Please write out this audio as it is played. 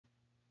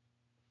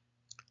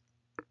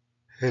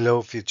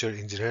Hello, future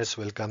engineers.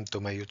 Welcome to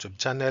my YouTube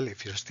channel.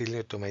 If you're still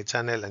new to my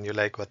channel and you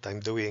like what I'm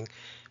doing,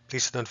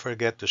 please don't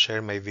forget to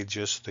share my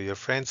videos to your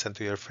friends and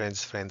to your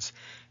friends' friends.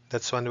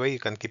 That's one way you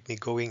can keep me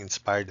going,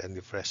 inspired, and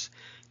refreshed.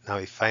 Now,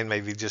 if you find my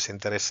videos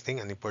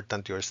interesting and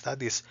important to your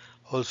studies,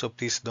 also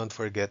please don't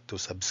forget to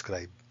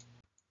subscribe.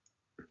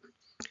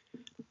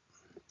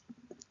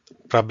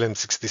 Problem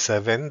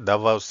 67.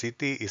 Davao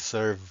City is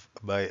served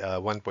by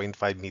a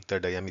 1.5 meter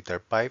diameter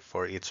pipe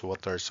for its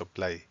water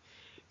supply.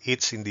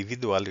 Each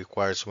individual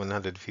requires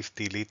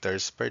 150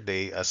 liters per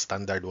day as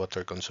standard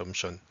water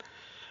consumption.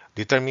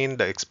 Determine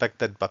the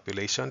expected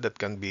population that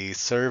can be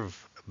served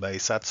by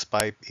such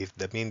pipe if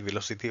the mean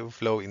velocity of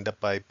flow in the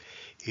pipe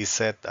is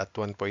set at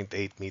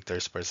 1.8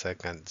 meters per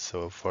second.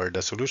 So for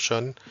the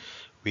solution,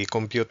 we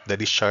compute the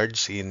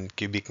discharge in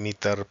cubic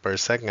meter per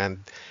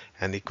second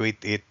and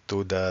equate it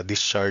to the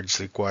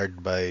discharge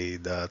required by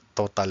the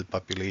total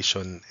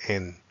population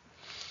N.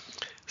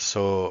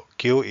 So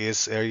Q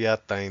is area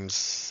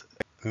times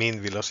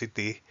mean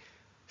velocity.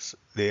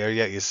 The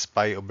area is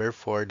pi over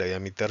 4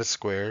 diameter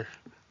square,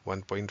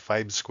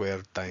 1.5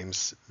 square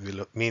times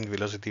mean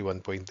velocity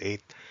 1.8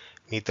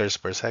 meters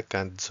per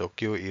second. So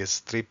Q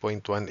is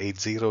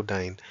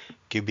 3.1809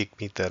 cubic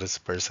meters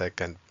per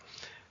second.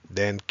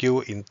 Then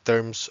Q in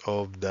terms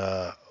of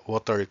the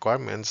water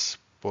requirements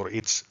for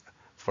each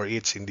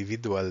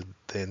individual,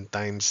 then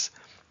times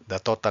the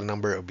total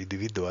number of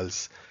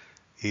individuals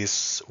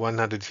is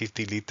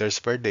 150 liters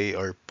per day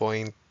or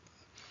 0.15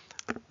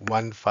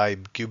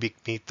 cubic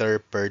meter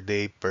per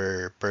day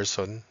per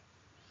person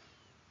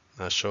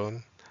as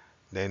shown.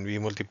 Then we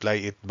multiply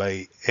it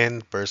by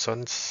n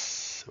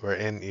persons, where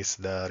n is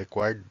the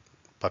required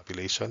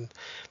population,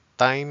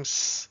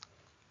 times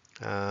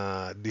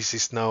this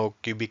is now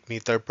cubic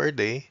meter per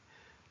day.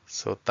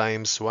 So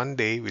times 1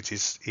 day, which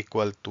is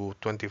equal to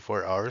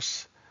 24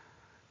 hours,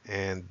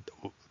 and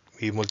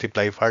we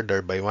multiply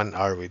further by 1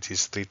 hour, which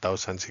is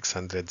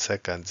 3,600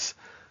 seconds,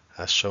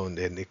 as shown,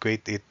 and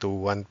equate it to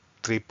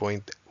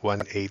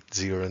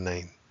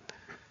 3.1809.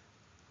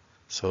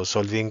 So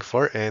solving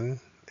for n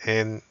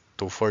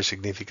to four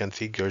significant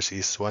figures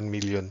is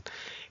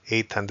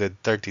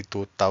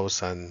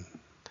 1,832,000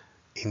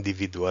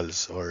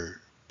 individuals or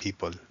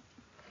people.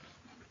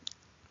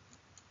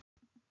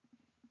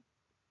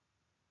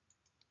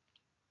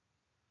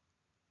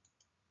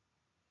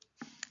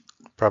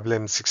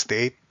 Problem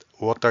 68.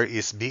 Water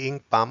is being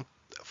pumped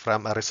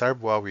from a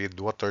reservoir with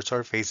water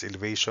surface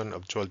elevation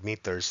of 12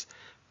 meters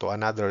to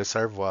another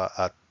reservoir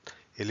at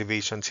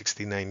elevation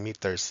 69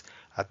 meters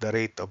at the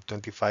rate of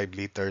 25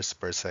 liters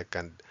per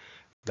second.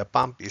 The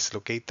pump is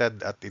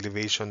located at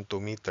elevation 2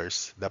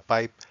 meters. The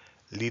pipe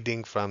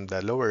leading from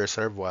the lower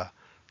reservoir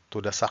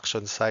to the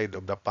suction side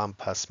of the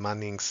pump has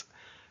Manning's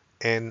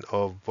N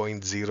of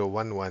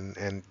 0.011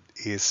 and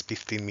is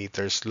 15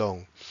 meters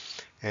long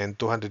and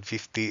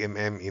 250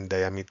 mm in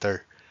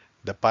diameter.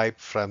 The pipe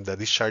from the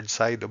discharge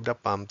side of the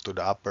pump to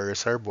the upper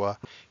reservoir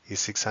is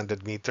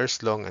 600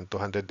 meters long and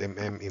 200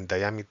 mm in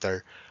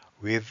diameter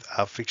with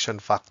a friction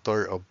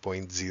factor of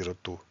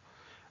 0.02.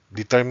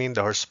 Determine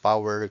the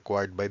horsepower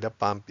required by the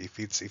pump if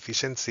its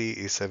efficiency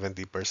is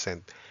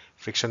 70%.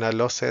 Frictional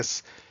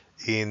losses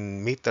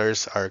in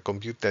meters are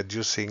computed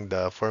using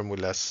the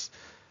formulas.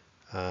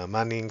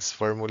 Manning's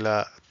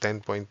formula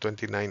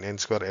 10.29 n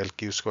square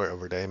LQ square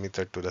over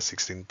diameter to the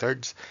 16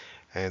 thirds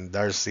and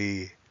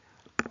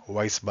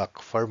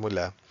Darcy-Weisbach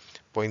formula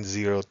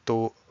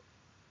 0.026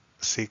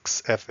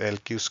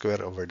 FLQ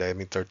square over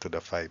diameter to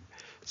the 5.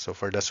 So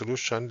for the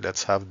solution,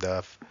 let's have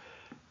the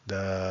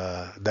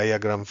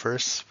diagram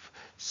first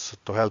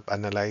to help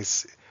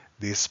analyze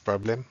this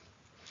problem.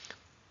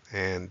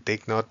 And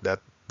take note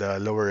that the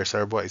lower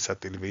reservoir is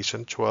at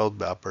elevation 12,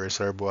 the upper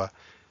reservoir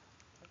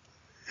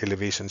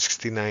elevation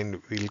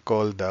 69. We'll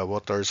call the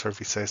water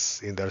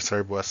surfaces in the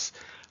reservoirs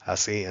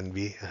as A and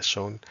B as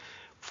shown.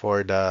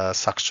 For the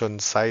suction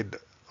side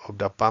of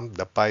the pump,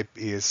 the pipe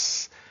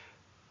is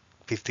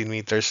 15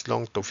 meters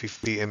long to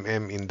 50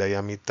 mm in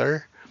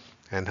diameter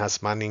and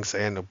has Manning's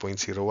N of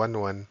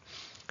 0.011.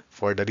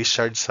 For the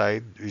discharge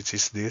side, which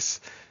is this,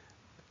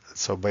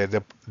 so by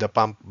the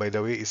pump, by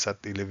the way, is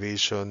at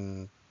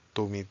elevation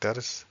 2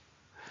 meters,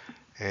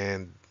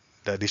 and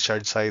the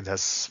discharge side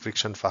has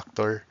friction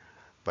factor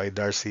by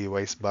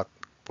Darcy-Weisbach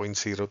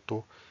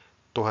 0.02,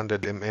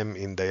 200 mm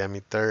in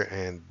diameter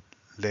and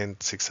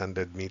length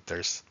 600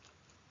 meters.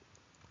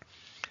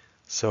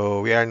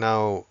 So we are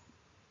now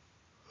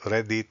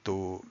ready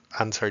to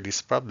answer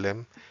this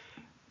problem.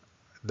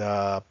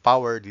 The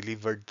power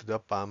delivered to the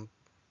pump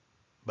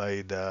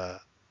by the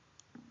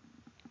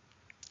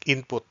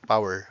input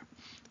power,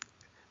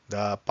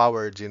 the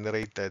power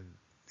generated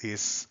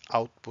is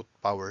output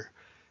power,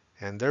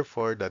 and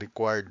therefore the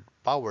required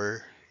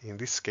power in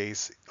this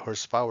case,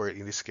 horsepower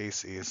in this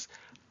case, is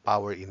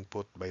power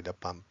input by the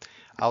pump.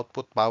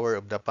 Output power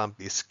of the pump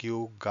is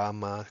Q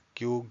gamma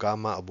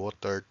of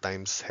water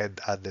times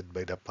head added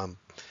by the pump.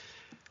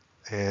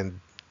 And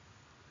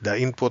the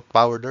input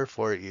power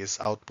therefore is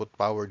output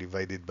power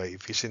divided by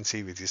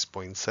efficiency, which is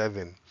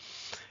 0.7.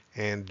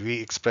 and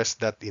we express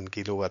that in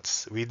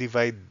kilowatts. We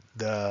divide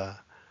the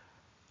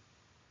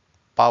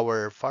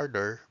power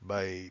further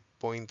by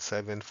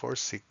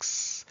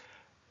 0.746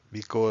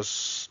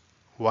 because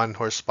 1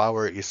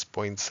 horsepower is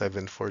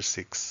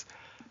 0.746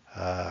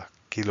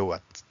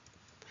 kilowatts.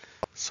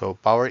 So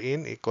power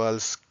in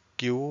equals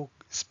Q,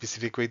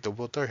 specific weight of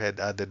water head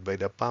added by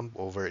the pump,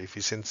 over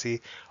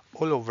efficiency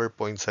all over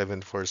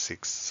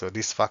 0.746. So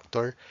this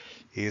factor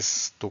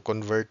is to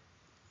convert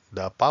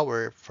the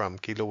power from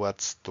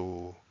kilowatts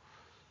to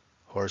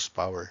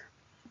horsepower.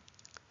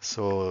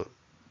 So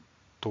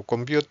to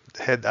compute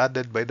head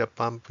added by the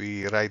pump,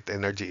 we write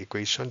energy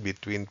equation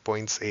between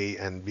points A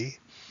and B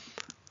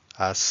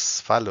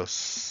as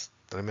follows.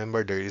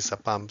 Remember, there is a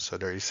pump, so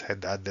there is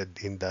head added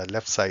in the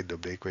left side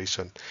of the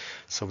equation.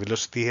 So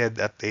velocity head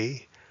at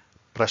A,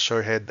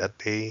 pressure head at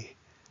A,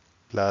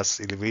 plus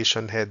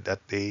elevation head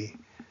at A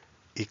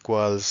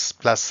equals,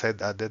 plus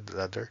head added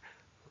rather,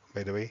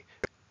 by the way,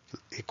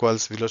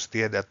 equals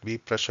velocity head at B,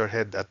 pressure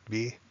head at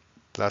B,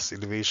 plus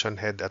elevation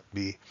head at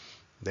B,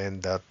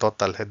 then the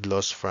total head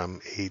loss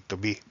from A to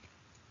B.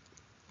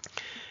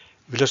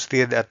 Velocity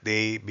head at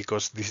A,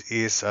 because this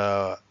is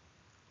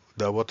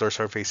the water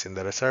surface in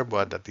the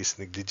reservoir, that is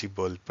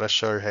negligible.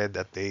 Pressure head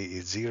at A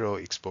is 0,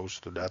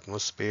 exposed to the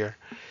atmosphere.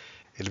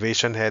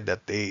 Elevation head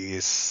at A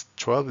is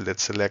 12.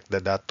 Let's select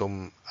the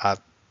datum at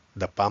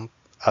the pump,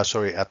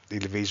 at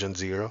elevation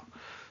 0,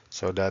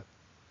 so that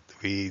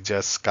we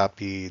just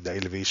copy the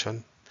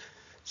elevation.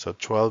 So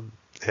 12,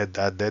 head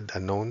added,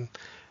 unknown.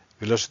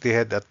 Velocity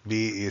head at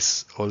B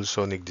is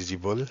also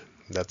negligible.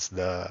 That's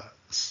the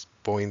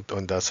point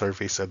on the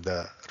surface of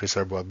the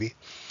reservoir B.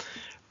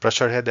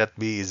 Pressure head at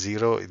B is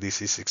 0.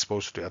 This is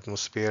exposed to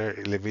atmosphere.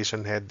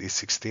 Elevation head is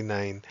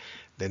 69.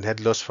 Then head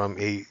loss from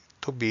A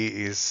to B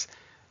is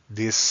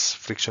these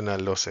frictional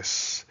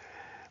losses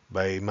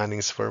by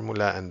Manning's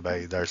formula and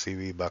by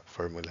Darcy-Weisbach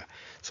formula.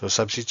 So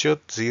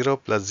substitute 0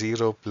 plus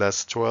 0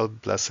 plus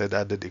 12 plus head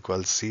added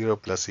equals 0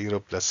 plus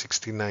 0 plus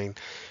 69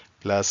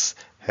 plus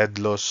head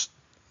loss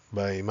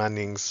by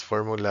Manning's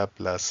formula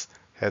plus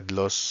head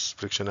loss,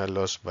 frictional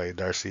loss by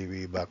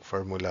Darcy-Weisbach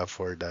formula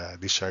for the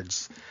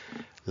discharge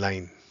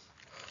line.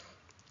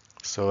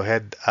 So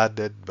head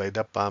added by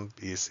the pump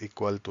is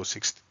equal to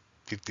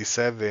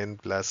 57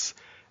 plus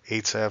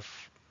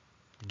HF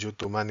due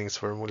to Manning's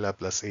formula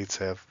plus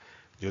HF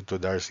due to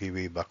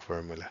Darcy-Weisbach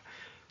formula.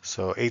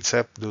 So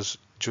HF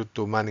due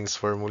to Manning's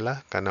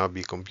formula can now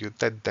be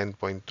computed.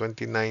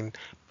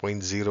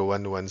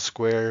 10.29.011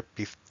 square,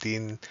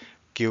 15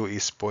 Q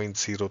is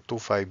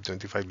 0.025,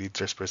 25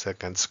 liters per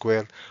second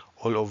square,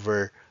 all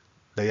over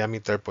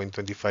diameter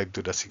 0.25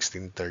 to the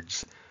 16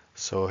 thirds.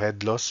 So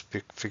head loss,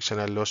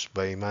 frictional loss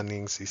by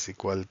Manning's is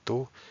equal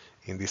to,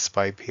 in this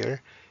pipe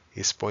here,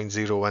 is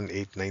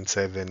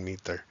 0.01897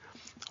 meter.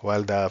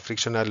 While the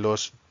frictional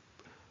loss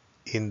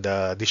in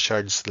the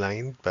discharge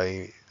line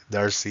by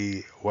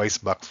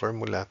Darcy-Weisbach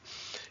formula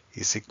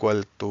is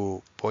equal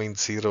to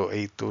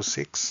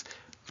 0.0826,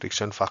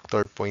 friction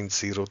factor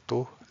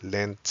 0.02,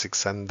 length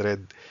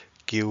 600,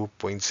 Q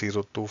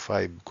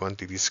 0.025,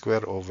 quantity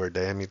square over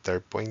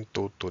diameter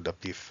 0.2 to the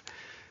 5th,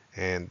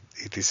 and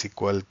it is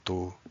equal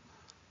to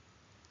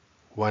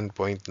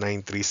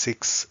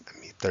 1.936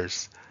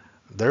 meters.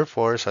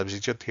 Therefore,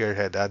 substitute here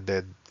head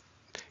added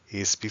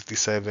is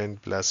 57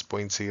 plus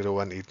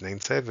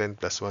 0.01897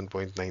 plus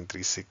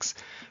 1.936.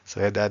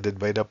 So head added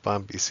by the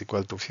pump is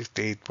equal to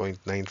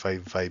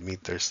 58.955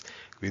 meters.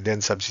 We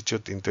then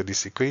substitute into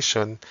this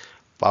equation,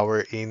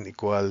 power in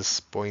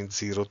equals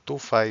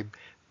 0.025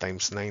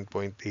 times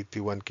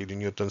 9.81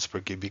 kilonewtons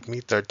per cubic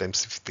meter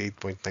times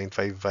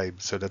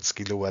 58.955. So that's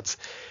kilowatts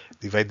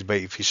divided by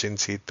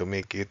efficiency to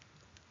make it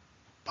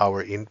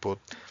power input,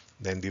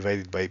 then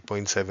divided by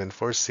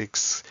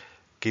 0.746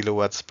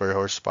 kilowatts per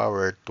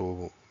horsepower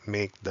to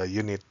make the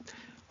unit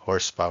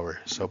horsepower.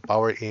 So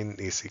power in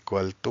is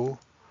equal to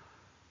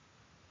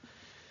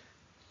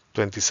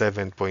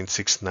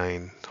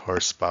 27.69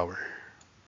 horsepower.